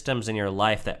systems in your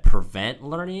life that prevent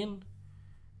learning,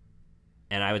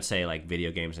 and I would say like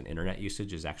video games and internet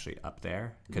usage is actually up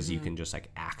there, because you can just like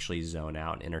actually zone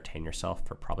out and entertain yourself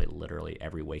for probably literally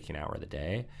every waking hour of the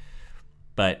day.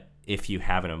 But if you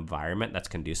have an environment that's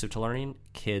conducive to learning,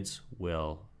 kids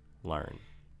will learn.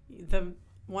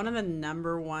 One of the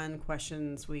number one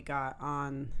questions we got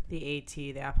on the AT,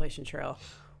 the Appalachian Trail,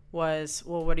 was,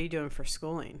 well, what are you doing for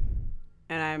schooling?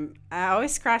 And I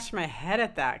always scratched my head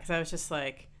at that, because I was just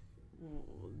like,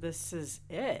 this is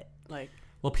it. Like,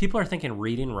 well, people are thinking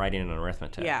reading, writing, and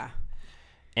arithmetic. Yeah.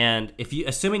 And if you,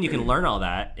 assuming you can learn all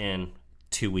that in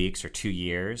 2 weeks or 2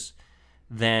 years,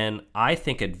 then I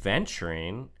think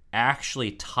adventuring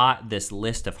actually taught this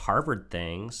list of Harvard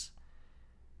things,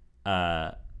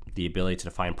 the ability to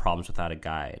define problems without a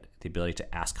guide, the ability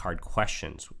to ask hard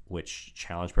questions which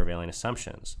challenge prevailing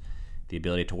assumptions, the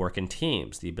ability to work in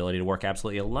teams, the ability to work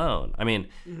absolutely alone. I mean,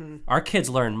 our kids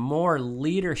learn more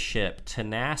leadership,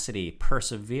 tenacity,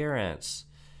 perseverance,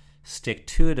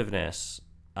 stick-to-itiveness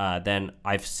than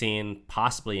I've seen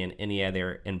possibly in any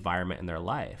other environment in their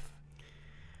life.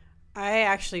 I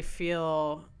actually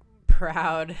feel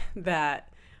proud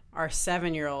that our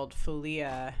 7-year-old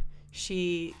Fulia,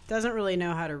 she doesn't really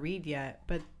know how to read yet,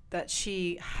 but that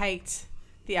she hiked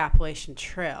the Appalachian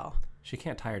Trail. She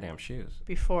can't tie her damn shoes.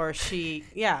 Before she,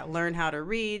 learned how to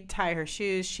read, tie her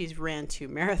shoes. She's ran 2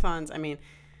 marathons. I mean,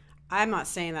 I'm not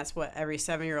saying that's what every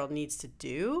 7-year-old needs to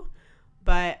do,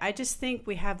 but I just think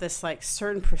we have this like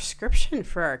certain prescription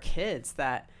for our kids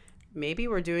that maybe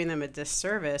we're doing them a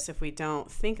disservice if we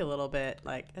don't think a little bit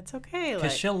like, it's okay.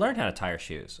 Because she'll learn how to tie her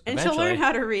shoes. And she'll learn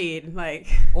how to read. Like,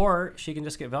 or she can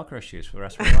just get Velcro shoes for the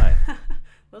rest of her life.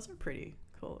 Those are pretty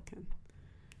cool looking.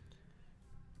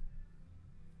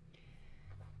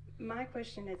 My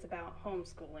question is about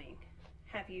homeschooling.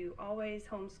 Have you always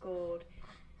homeschooled?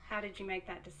 How did you make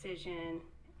that decision?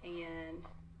 And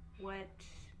what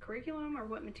curriculum or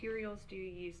what materials do you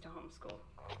use to homeschool?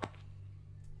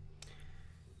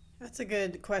 That's a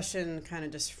good question, kind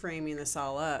of just framing this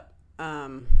all up. We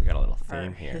got a little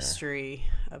theme here. History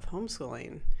of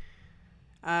homeschooling.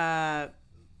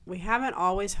 We haven't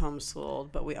always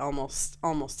homeschooled, but we almost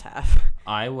have.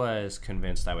 I was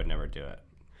convinced I would never do it.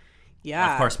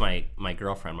 Yeah. Of course, my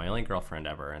girlfriend, my only girlfriend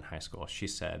ever in high school, she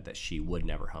said that she would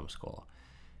never homeschool.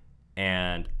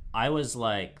 And I was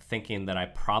like thinking that I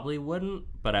probably wouldn't,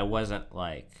 but I wasn't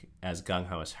like as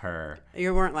gung-ho as her.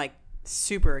 You weren't like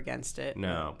super against it.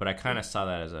 No, but I kind of saw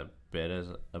that as a bit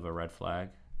of a red flag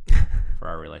for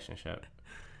our relationship.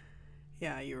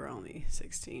 Yeah, you were only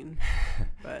 16,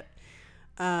 but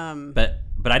I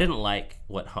didn't like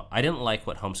what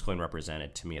homeschooling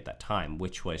represented to me at that time,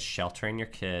 which was sheltering your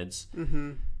kids,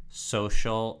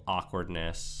 social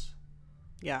awkwardness,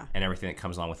 and everything that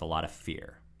comes along with a lot of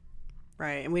fear.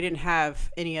 Right, and we didn't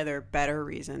have any other better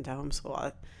reason to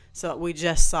homeschool. So we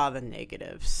just saw the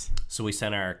negatives. So we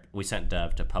sent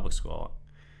Dove to public school,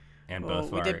 and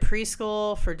we did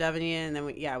preschool for Devaney, and then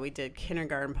we did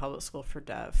kindergarten public school for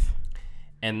Dove.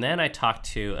 And then I talked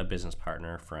to a business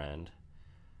partner friend,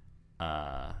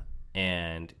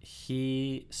 and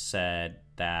he said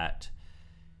that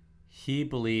he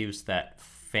believes that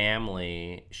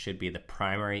family should be the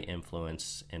primary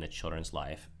influence in a children's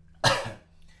life.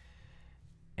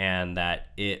 And that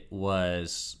it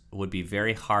would be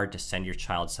very hard to send your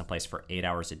child someplace for 8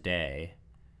 hours a day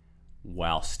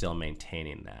while still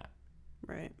maintaining that.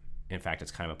 Right. In fact, it's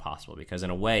kind of impossible, because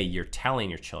in a way you're telling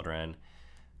your children,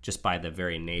 just by the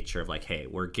very nature of like, hey,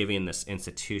 we're giving this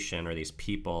institution or these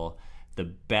people the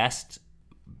best,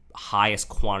 highest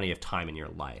quantity of time in your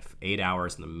life, 8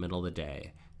 hours in the middle of the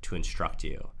day to instruct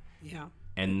you. Yeah.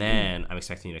 And then I'm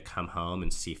expecting you to come home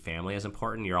and see family as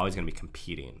important. You're always going to be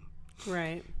competing.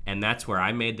 Right. And that's where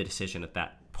I made the decision at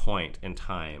that point in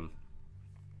time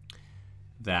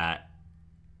that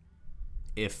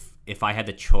if I had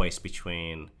the choice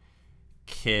between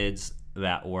kids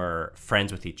that were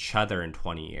friends with each other in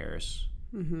 20 years,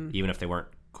 even if they weren't,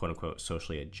 quote unquote,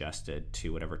 socially adjusted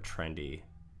to whatever trendy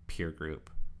peer group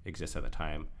existed at the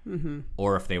time,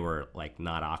 or if they were like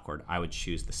not awkward, I would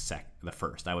choose the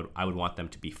first. I would want them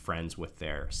to be friends with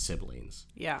their siblings.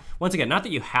 Yeah. Once again, not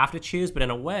that you have to choose, but in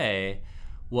a way,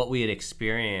 what we had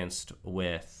experienced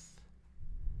with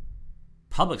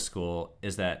public school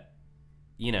is that,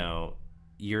 you know,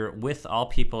 you're with all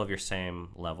people of your same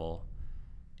level,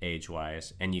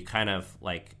 age-wise, and you kind of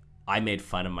like, I made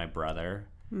fun of my brother.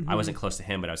 I wasn't close to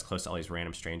him, but I was close to all these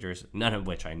random strangers, none of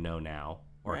which I know now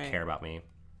or care about me.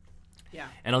 Yeah.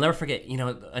 And I'll never forget, you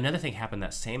know, another thing happened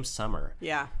that same summer.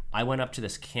 Yeah. I went up to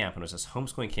this camp, and it was this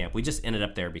homeschooling camp. We just ended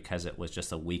up there because it was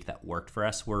just a week that worked for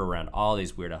us. We're around all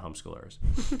these weirdo homeschoolers.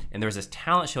 And there was this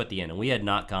talent show at the end, and we had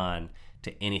not gone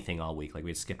to anything all week. Like,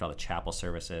 we had skipped all the chapel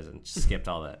services and skipped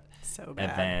all the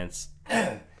events.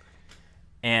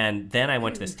 And then I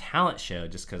went to this talent show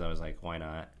just because I was like, why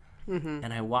not?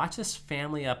 And I watched this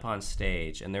family up on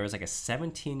stage, and there was like a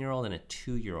 17-year-old and a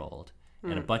 2-year-old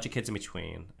and a bunch of kids in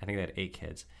between. I think they had 8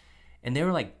 kids. And they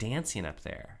were like dancing up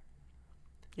there.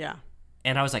 Yeah.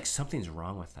 And I was like, something's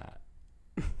wrong with that.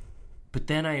 But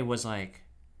then I was like,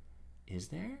 is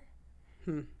there?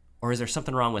 Or is there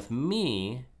something wrong with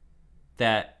me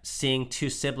that seeing 2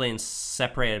 siblings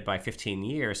separated by 15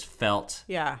 years felt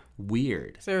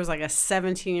weird? So there was like a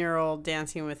 17-year-old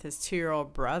dancing with his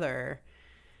 2-year-old brother.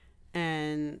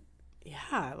 And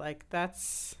yeah, like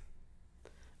that's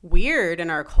weird in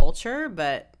our culture,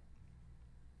 but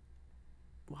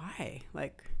why?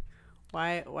 Like,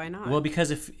 why not? Well,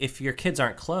 because if your kids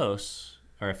aren't close,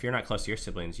 or if you're not close to your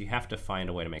siblings, you have to find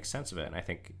a way to make sense of it. And I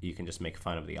think you can just make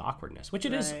fun of the awkwardness, which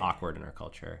it is awkward in our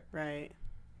culture. Right.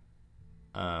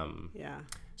 Yeah.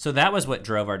 So that was what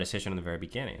drove our decision in the very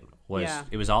beginning.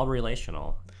 It was all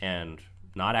relational and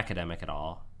not academic at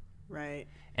all. Right.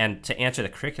 And to answer the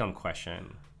curriculum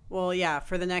question. Well, yeah,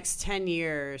 for the next 10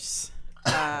 years,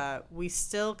 we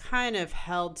still kind of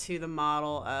held to the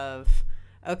model of,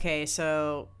 okay,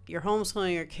 so you're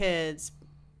homeschooling your kids,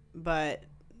 but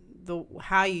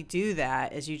how you do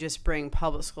that is you just bring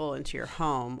public school into your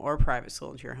home or private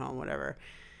school into your home, whatever,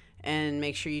 and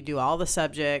make sure you do all the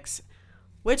subjects,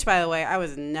 which, by the way, I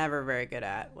was never very good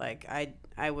at. Like,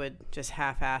 I would just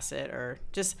half-ass it, or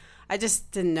I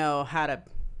just didn't know how to.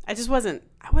 I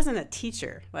wasn't a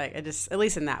teacher. Like, at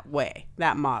least in that way,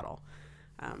 that model.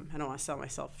 I don't want to sell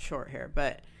myself short here,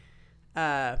 but,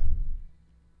 and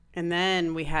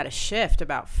then we had a shift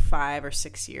about 5 or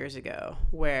 6 years ago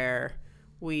where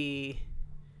we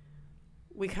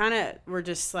kind of were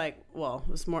just like, well,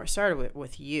 it was more started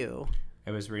with you.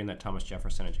 I was reading that Thomas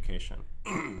Jefferson Education.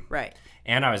 Right.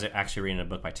 And I was actually reading a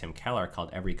book by Tim Keller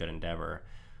called Every Good Endeavor,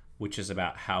 which is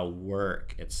about how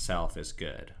work itself is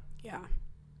good. Yeah.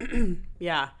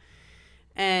 Yeah.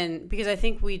 And because I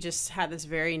think we just had this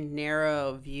very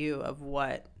narrow view of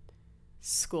what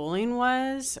schooling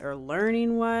was or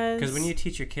learning was. Because when you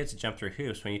teach your kids to jump through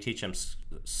hoops, when you teach them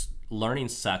learning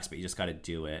sucks, but you just got to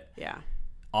do it. Yeah.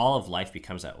 All of life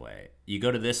becomes that way. You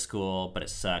go to this school, but it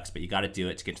sucks, but you got to do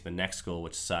it to get to the next school,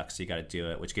 which sucks. So you got to do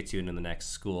it, which gets you into the next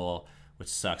school, which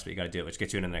sucks, but you got to do it, which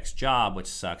gets you into the next job, which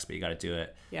sucks, but you got to do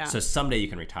it. Yeah. So someday you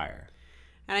can retire.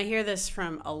 And I hear this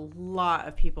from a lot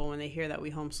of people when they hear that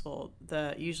we homeschool.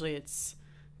 Usually it's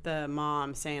the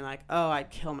mom saying like, oh, I'd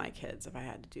kill my kids if I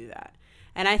had to do that.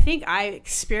 And I think I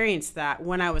experienced that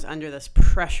when I was under this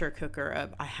pressure cooker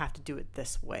of I have to do it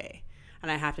this way.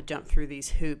 And I have to jump through these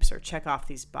hoops or check off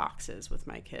these boxes with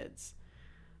my kids.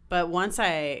 But once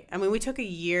we took a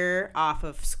year off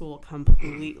of school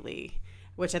completely,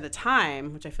 which at the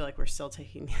time, which I feel like we're still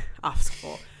taking off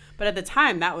school, but at the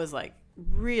time that was like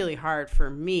really hard for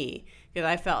me because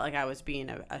I felt like I was being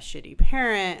a shitty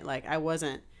parent. Like I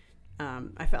wasn't,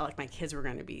 I felt like my kids were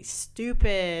going to be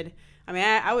stupid. I mean,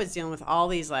 I was dealing with all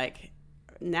these, like,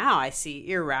 now I see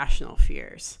irrational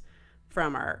fears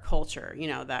from our culture,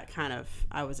 that kind of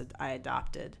I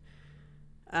adopted.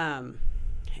 And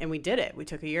we did it. We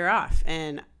took a year off.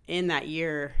 And in that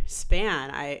year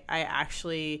span, I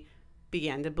actually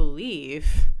began to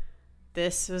believe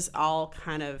this was all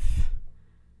kind of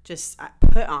just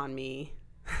put on me.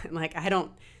 Like, I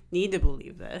don't need to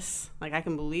believe this. Like, I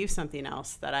can believe something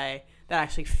else that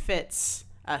actually fits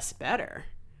us better.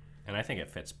 And I think it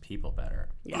fits people better.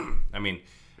 Yeah. I mean,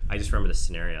 I just remember the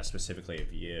scenario specifically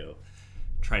of you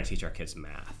trying to teach our kids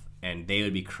math. And they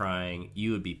would be crying.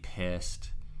 You would be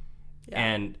pissed. Yeah.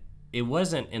 And it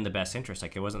wasn't in the best interest.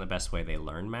 Like, it wasn't the best way they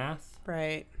learned math.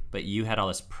 Right. But you had all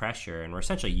this pressure. And we're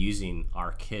essentially using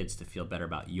our kids to feel better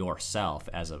about yourself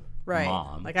as a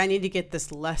mom. Like, I need to get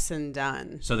this lesson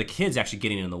done. So the kid's actually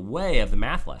getting in the way of the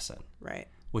math lesson. Right.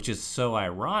 Which is so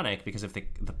ironic because if the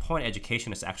point of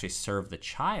education is to actually serve the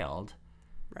child,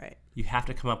 Right. You have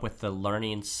to come up with the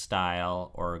learning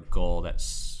style or goal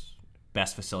that's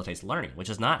best facilitates learning, which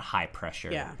is not high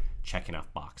pressure checking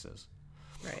off boxes.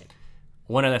 Right.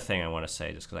 One other thing I want to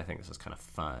say, just because I think this is kind of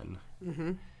fun,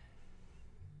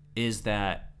 is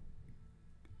that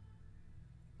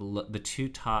the two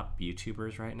top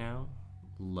YouTubers right now,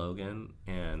 Logan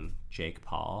and Jake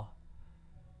Paul,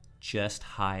 just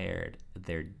hired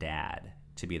their dad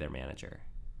to be their manager.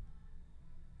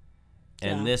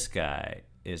 And this guy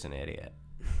is an idiot.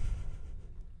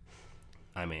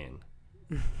 I mean,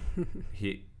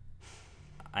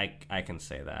 I can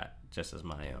say that just as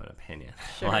my own opinion.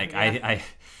 Sure, like I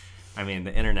mean,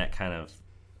 the internet kind of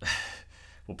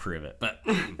will prove it. But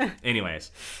anyways,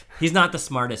 he's not the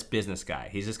smartest business guy.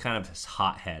 He's just kind of this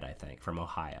hothead, I think, from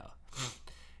Ohio.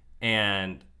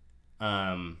 And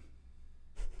from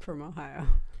Ohio.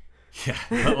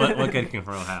 Yeah, what good came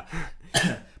from Ohio?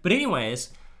 But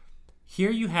anyways,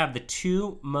 here you have the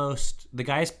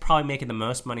guys probably making the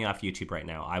most money off YouTube right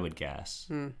now, I would guess.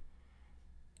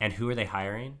 And who are they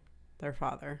hiring? Their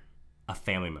father. A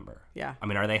family member. Yeah. I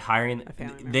mean, are they hiring? A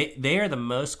family member. They are the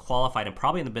most qualified and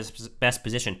probably in the best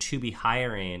position to be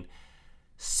hiring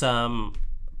some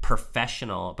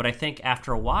professional. But I think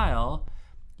after a while,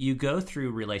 you go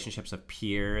through relationships of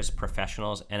peers,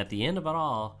 professionals, and at the end of it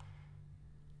all,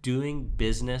 doing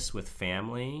business with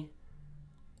family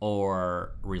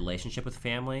or relationship with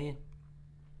family,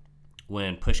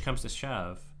 when push comes to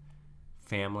shove,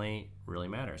 family really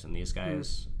matters. And these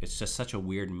guys, it's just such a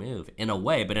weird move in a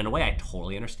way, but in a way I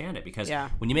totally understand it, because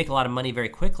when you make a lot of money very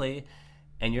quickly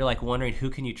and you're like wondering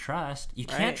who can you trust, you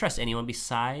can't trust anyone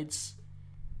besides,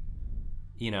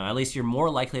 at least you're more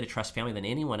likely to trust family than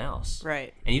anyone else.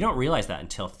 Right. And you don't realize that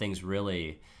until things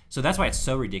really... So that's why it's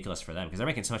so ridiculous for them, because they're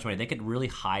making so much money. They could really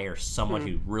hire someone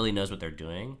who really knows what they're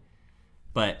doing.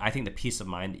 But I think the peace of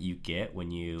mind that you get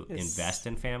when you invest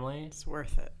in family... It's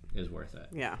worth it. Is worth it.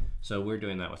 Yeah. So we're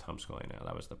doing that with homeschooling now.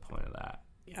 That was the point of that.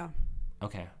 Yeah.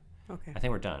 Okay. Okay. I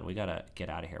think we're done. We got to get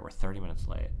out of here. We're 30 minutes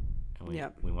late. And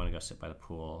we want to go sit by the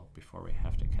pool before we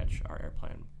have to catch our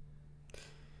airplane.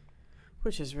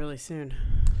 Which is really soon.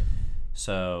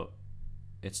 So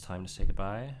it's time to say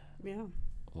goodbye. Yeah.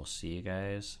 We'll see you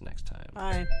guys next time.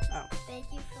 Bye. Oh.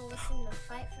 Thank you for listening to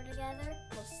Fight for Together.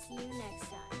 We'll